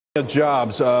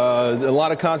Jobs. A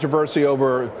lot of controversy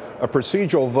over a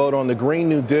procedural vote on the Green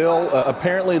New Deal.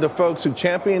 Apparently the folks who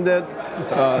championed it,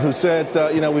 who said,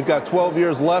 we've got 12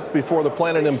 years left before the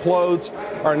planet implodes,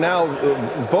 are now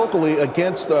vocally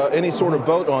against any sort of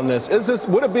vote on this.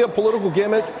 Would it be a political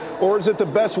gimmick, or is it the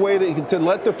best way to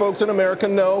let the folks in America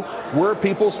know where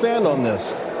people stand on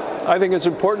this? I think it's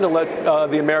important to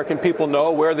let the American people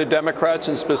know where the Democrats,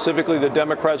 and specifically the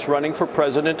Democrats running for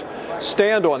president,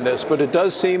 stand on this. But it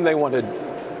does seem they want to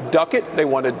duck it, they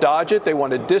want to dodge it, they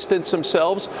want to distance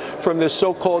themselves from this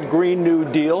so-called Green New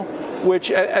Deal, which,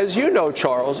 as you know,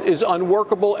 Charles, is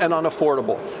unworkable and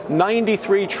unaffordable.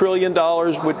 $93 trillion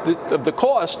of the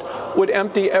cost would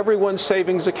empty everyone's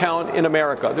savings account in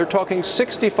America. They're talking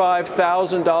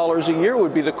 $65,000 a year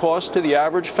would be the cost to the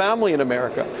average family in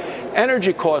America.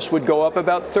 Energy costs would go up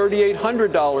about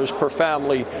 $3,800 per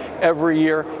family every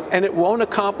year, and it won't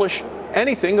accomplish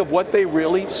anything of what they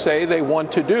really say they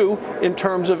want to do in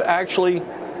terms of actually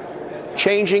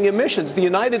changing emissions. The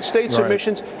United States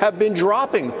emissions have been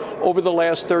dropping over the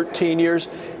last 13 years,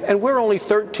 and we're only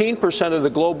 13% of the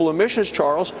global emissions,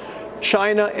 Charles.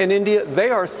 China and India, they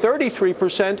are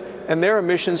 33%, and their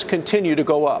emissions continue to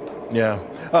go up. Yeah,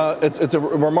 it's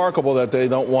remarkable that they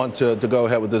don't want to go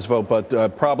ahead with this vote,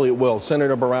 but probably it will.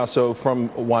 Senator Barrasso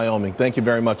from Wyoming, thank you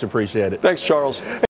very much. Appreciate it. Thanks, Charles.